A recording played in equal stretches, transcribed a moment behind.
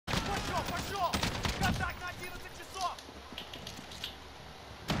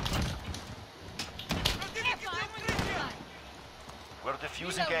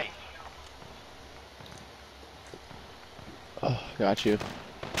Defusing A. Oh, got you.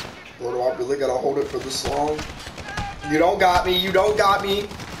 Or do I really gotta hold it for this long? You don't got me, you don't got me!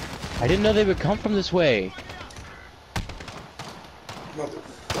 I didn't know they would come from this way.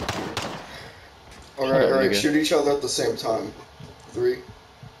 Motherfucker. Alright, shoot each other at the same time. 3,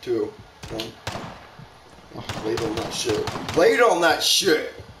 2, 1. Blade on that shit. Blade on that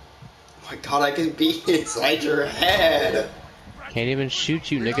shit! Oh my god, I can be inside your head! Can't even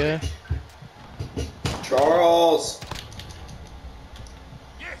shoot you, nigga. Charles!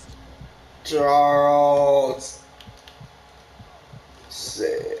 Charles!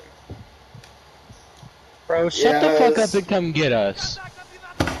 Sick. Bro, shut the fuck up and come get us.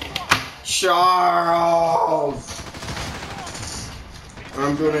 Charles!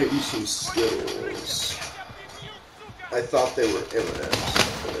 I'm gonna eat some Skittles. I thought they were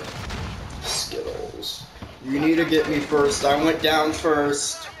M&M's. Skittles. You need to get me first. I went down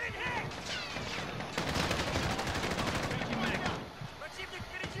first.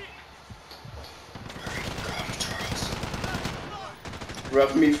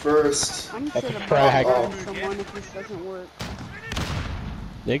 Rep me first. I'm just gonna brag someone if this doesn't work.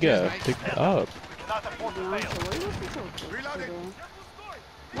 Nigga, pick it up.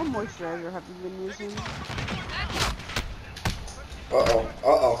 What moisturizer have you been using?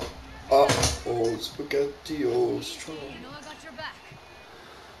 Oh, SpaghettiOs.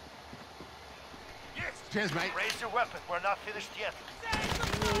 Cheers, mate. Raise your weapon. We're not finished yet.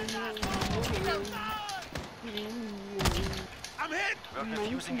 I'm hit. We're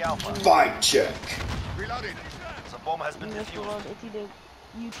defusing Alpha. Vibe check. Reloading. The bomb has been defused.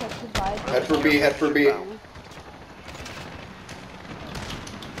 You check the vibe. Head for B, head for B.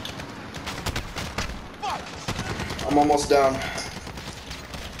 I'm almost down.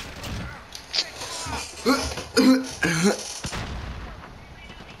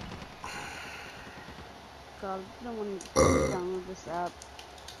 God, I don't want to download this app.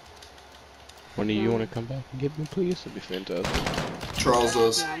 When do you want to come back and get me, please? That'd be fantastic. Charles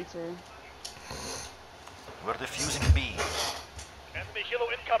does. We're defusing B. Enemy helo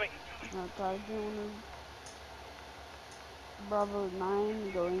incoming. Oh God, I don't want to. Bravo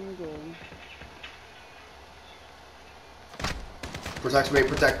 9 going good. Protect me,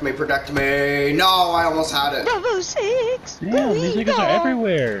 protect me, protect me! No, I almost had it. Bravo 6! Damn, these niggas are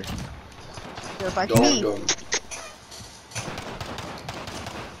everywhere. They're like me.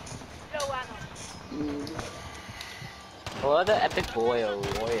 What are the epic warriors?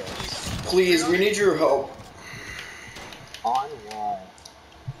 Please, we need your help. On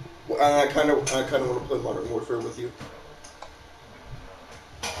what? I kind of want to play Modern Warfare with you.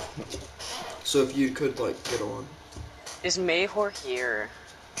 So if you could like get on. Is Mayhor here?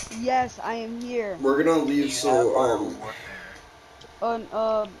 Yes, I am here. We're gonna leave. So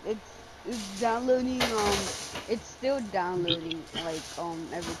it's downloading. It's still downloading like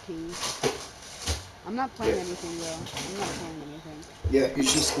everything. I'm not playing anything though. I'm not playing anything. Yeah,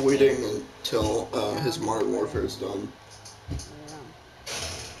 he's just waiting until his Modern Warfare is done. Yeah.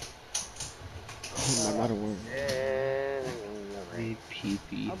 Oh, my Modern Warfare.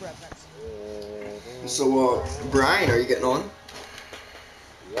 PP. I'll be right back. So Brian, are you getting on?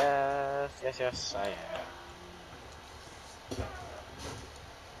 Yes, I am.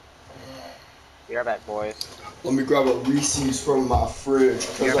 Be right back, boys. Let me grab a Reese's from my fridge,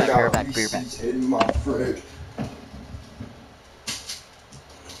 because I got Reese's in my fridge.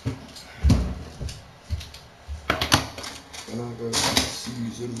 And I got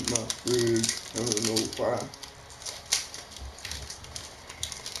Reese's in my fridge, I don't know why.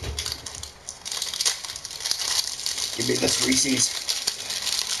 Give me this Reese's.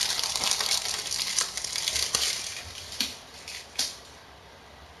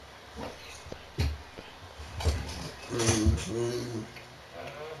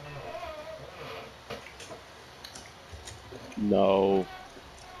 No.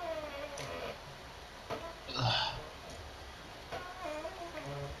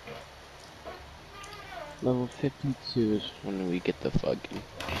 Level 52 is when we get the fucking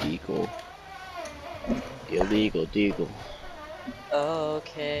deagle. Illegal deagle.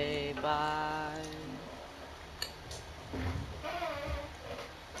 Okay, bye.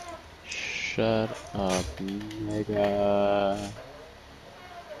 Shut up, nigga.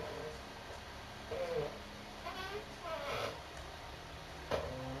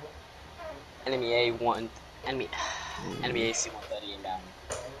 Enemy A1. Enemy AC-130 inbound.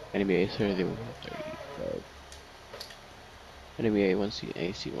 Enemy AC-130 above. Enemy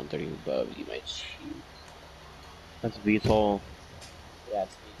AC-130 above. You might shoot. That's VTOL. Yeah,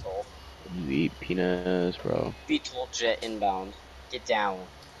 it's VTOL. You eat peanuts, bro. VTOL jet inbound. Get down.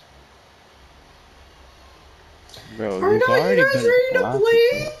 Bro, Are he's not you already guys been ready to blasted.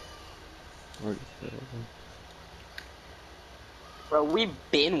 play? Already killed. Bro, we've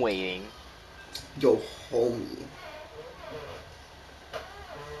been waiting. Yo, homie.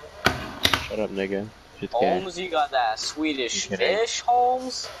 Shut up, nigga. Just kidding. Holmes, you got that Swedish I'm kidding. fish,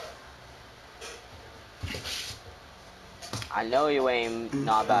 Holmes? I know you ain't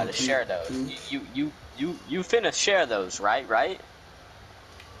not about to share those. You finna share those, right? Right?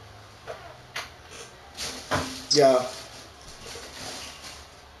 Yeah.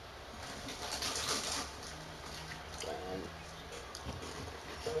 Damn.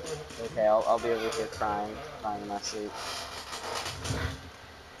 Okay, I'll be over here crying in my sleep.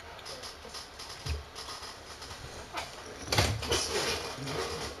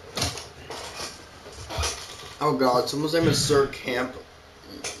 Oh god, someone's name is Sir Camp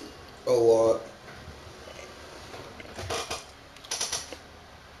a lot.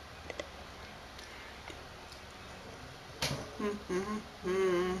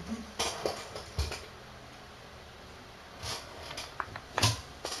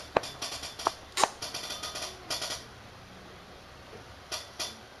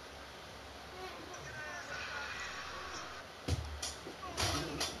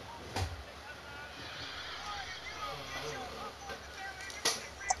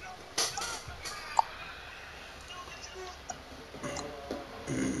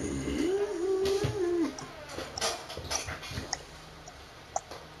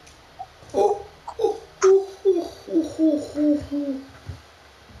 Oh, oh, oh, oh, oh, oh, oh.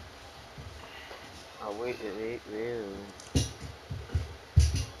 Oh wait, really?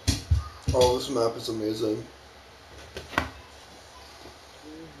 Oh, this map is amazing.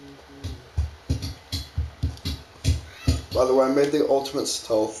 By the way, I made the ultimate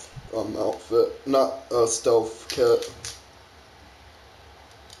stealth outfit, not a stealth kit.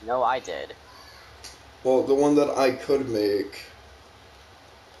 No, I did. Well, the one that I could make.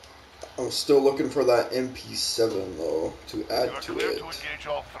 I'm still looking for that MP7 though to add You are to clear it. to engage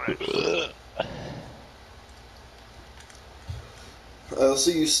all threats. I'll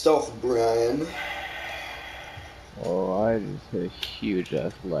see you stealth, Brian. Oh, I just hit a huge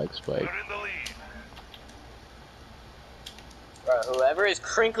ass leg spike. We're in the lead. Bro, whoever is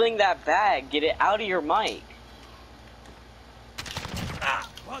crinkling that bag, get it out of your mic.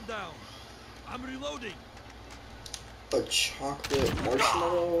 One down. I'm reloading. A chocolate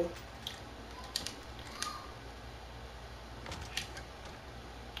marshmallow.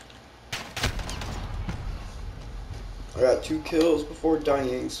 I got 2 kills before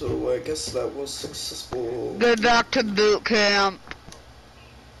dying, so I guess that was successful. Get back to boot camp.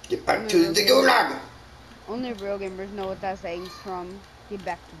 Get back to the gulag! Only real gamers know what that saying's from. Get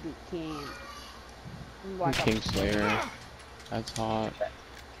back to boot camp. Watch out. Kingslayer. That's hot.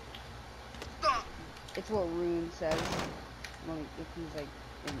 It's what Rune says. Like, if he's like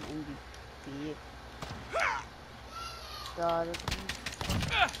an MVP. God.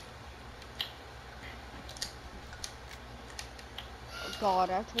 God,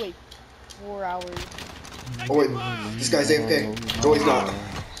 I have to wait 4 hours. Oh wait, this guy's AFK. No, he's not.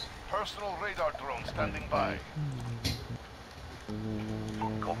 Personal radar drone standing by.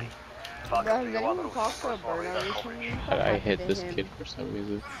 Copy. Bro, has anyone talked to a burner recently? What I happened hit to this him? kid for some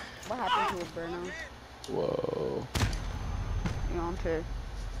reason. What happened to a burner? Whoa. You know, to...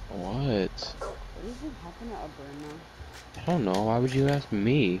 What? What even happened to a burner? I don't know. Why would you ask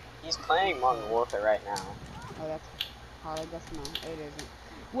me? He's playing Modern Warfare right now. Oh, that's hot. I guess no, it isn't.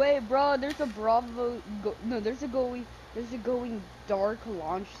 Wait, bro, there's a Bravo. There's a going dark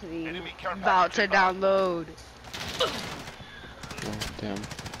launch thing Enemy care about to package inbound. download. Oh, damn.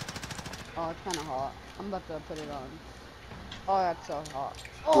 Oh, it's kind of hot. I'm about to put it on. Oh, that's so hot.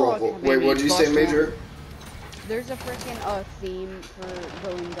 Oh, Bro, it's wait, made what me did you say, bust Major? one. There's a freaking theme for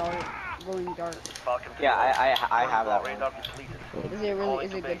going dark. Going dark. Falcon Yeah, I have that radar one. depleted. Is it really?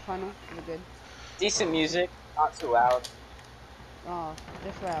 Is it good? Final? Is it good? Decent music, not too loud. Oh,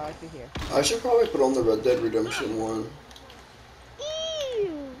 that's what I like to hear. I should probably put on the Red Dead Redemption one.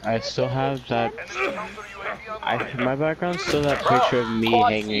 I still have that. Enemy counter UAV online. My background's still that picture of me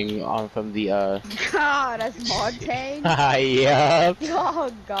Quad hanging on from the, God, that's Montang. Yup.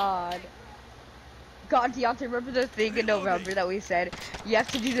 Oh God. God, Deontay, remember the thing in November that we said you have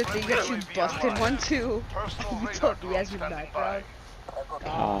to do the thing that you busted one too? Personal You radar told me drone as your standing background. by.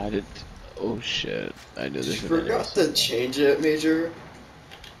 God, it. Oh shit. I knew You this was forgot to change it, Major.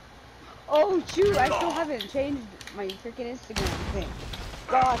 Oh shoot, I still haven't changed my freaking Instagram thing.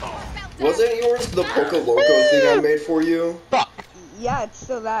 God. Wasn't yours the Poco Loco thing I made for you? Fuck! Yeah, it's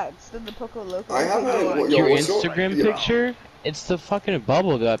still that. It's still the Poco Loco. I haven't. Yo, Your what's Instagram yeah. picture? It's the fucking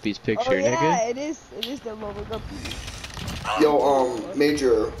Bubble Guppies picture, Oh yeah, nigga. it is. It is the bubble guppy. Yo,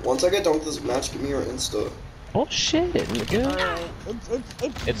 Major, once I get done with this match, give me your Insta. Bullshit, nigga.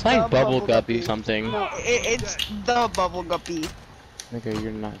 Alright, It's the like Bubble Guppy guppy. something. No, it's the bubble guppy. Nigga,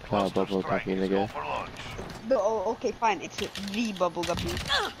 you're not Cluster Bubble strike Guppy, is go nigga. for launch. Okay, fine. It's the bubble guppy.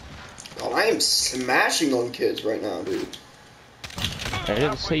 God, I am smashing on kids right now, dude. I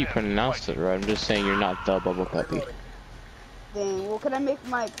didn't say you pronounced it right. I'm just saying you're not the Bubble Guppy. Dang. Well, can I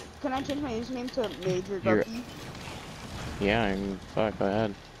change my username to Major You're- Guppy? Yeah, and fuck, go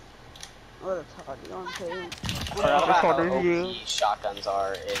ahead. Oh, that's hard. You know what I'm saying? I forgot about how OP shotguns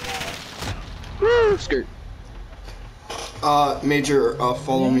are in Woo, skirt. Major,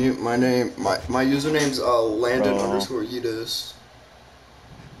 follow me. My username's Landon Bro. underscore Yidis.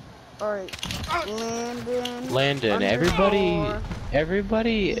 Alright. Landon,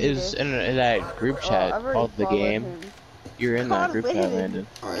 everybody is in that group chat I've already called the followed game. him. You're in that God, group chat, Landon. Landon.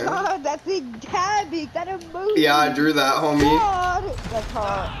 I am? God, that thing big. That emoji. Yeah, I drew that, homie. God, that's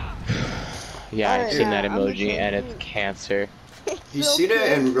hard. Yeah, I've Alright, seen yeah, that I'm gonna emoji and change it's it. cancer. You've seen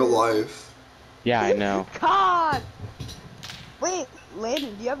it in real life. Yeah, I know. God. Wait,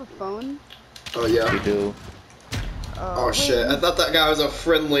 Landon, do you have a phone? Oh, yeah. You do. Oh, Wait, shit. I thought that guy was a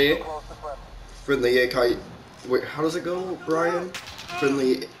friendly kite. Wait, how does it go, Brian?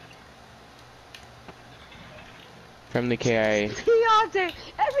 Friendly. From the KIA. Deontay,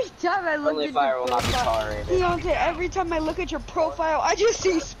 every time I look Friendly at fire your will not be profile, tolerated. Deontay, every time I look at your profile, I just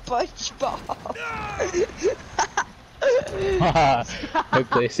see SpongeBob. My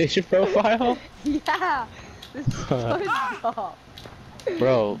PlayStation profile? Yeah, the SpongeBob.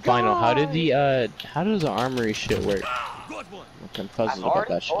 Bro, Final, how God. does the armory shit work? Got one. I'm I've puzzled about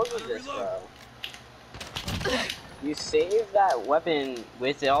already that shit. told you this, bro. You save that weapon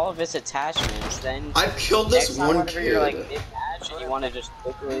with all of its attachments, then I've killed next this time one whenever you're like kid. mid-match and you want to just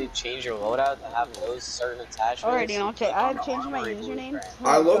quickly change your loadout to have those certain attachments. Alright, you Deontay, click I on have the changed my armory username. blueprint.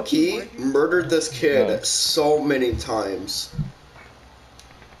 I to low-key Guppy murdered this kid Yeah. so many times.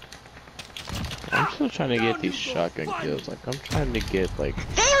 I'm still trying to get these shotgun kills. Like, I'm trying to get, like...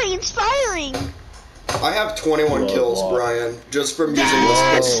 Very inspiring. I have 21 Whoa, kills, whoa. Brian, just from using this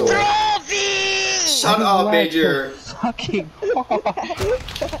pistol. Shut up, Major. Fucking hard.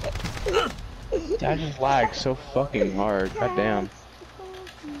 That just lagged so fucking hard. God damn.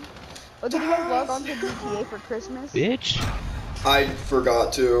 Oh, did you guys log on to GTA for Christmas? Bitch. I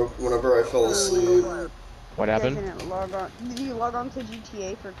forgot to whenever I fell asleep. What You guys happened? didn't log on. Did you log on to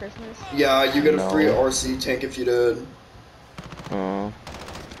GTA for Christmas? Yeah, you get a free No. RC tank if you did. Oh.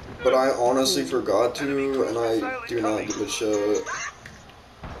 But I honestly forgot to, and I do not give a shit.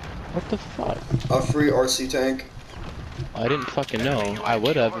 What the fuck? A free RC tank. I didn't fucking know. I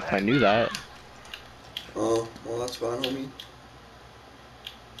would have if I knew that. Oh, well that's fine, homie.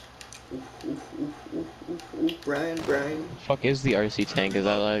 Ooh, Brian. Fuck is the RC tank? Is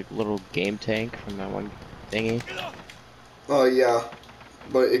that like a little game tank from that one thingy? Oh yeah,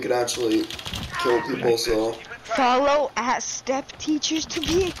 but it could actually kill people, so. Follow at Step Teachers to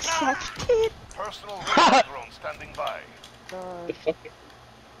be accepted. Personal radar drone standing by.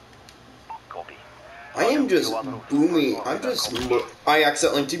 Copy. I am just booming. I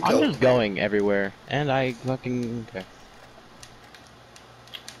accidentally team I'm killed. just going everywhere, and I fucking okay.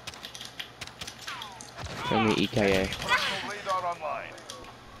 Show me EKA. Personal radar online.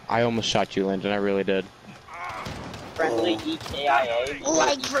 I almost shot you, Landon. I really did. Friendly EKIA.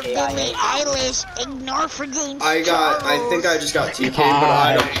 Like for Billie Eilish, ignore for game. I think I just got TK'd, but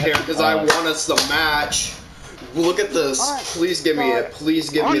I don't care because I want us the match. Look at this. Please give me it. Please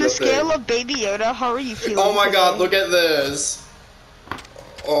give me On the a scale thing. of Baby Yoda, how are you feeling? Oh my god, today? look at this.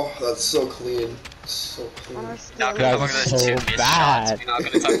 Oh, that's so clean. So clean. On a scale Not of gonna That's talk about those so two missed bad. shots. We're not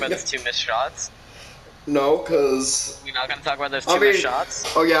gonna talk about those two missed shots. No, cause We're not gonna talk about those I two mean- missed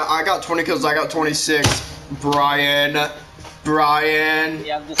shots. oh yeah, I got 20 kills. I got 26. Brian. We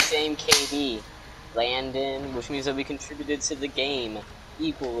have the same KD, Landon, which means that we contributed to the game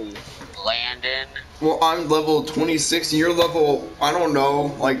equally. Landon. Well, I'm level 26 and you're level, I don't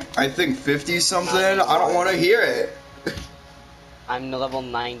know, like, I think 50 something. I don't want to hear it. I'm level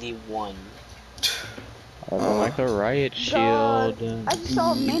 91. I don't like the riot God, shield. I just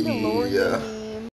saw a Mandalorian Yeah. meme.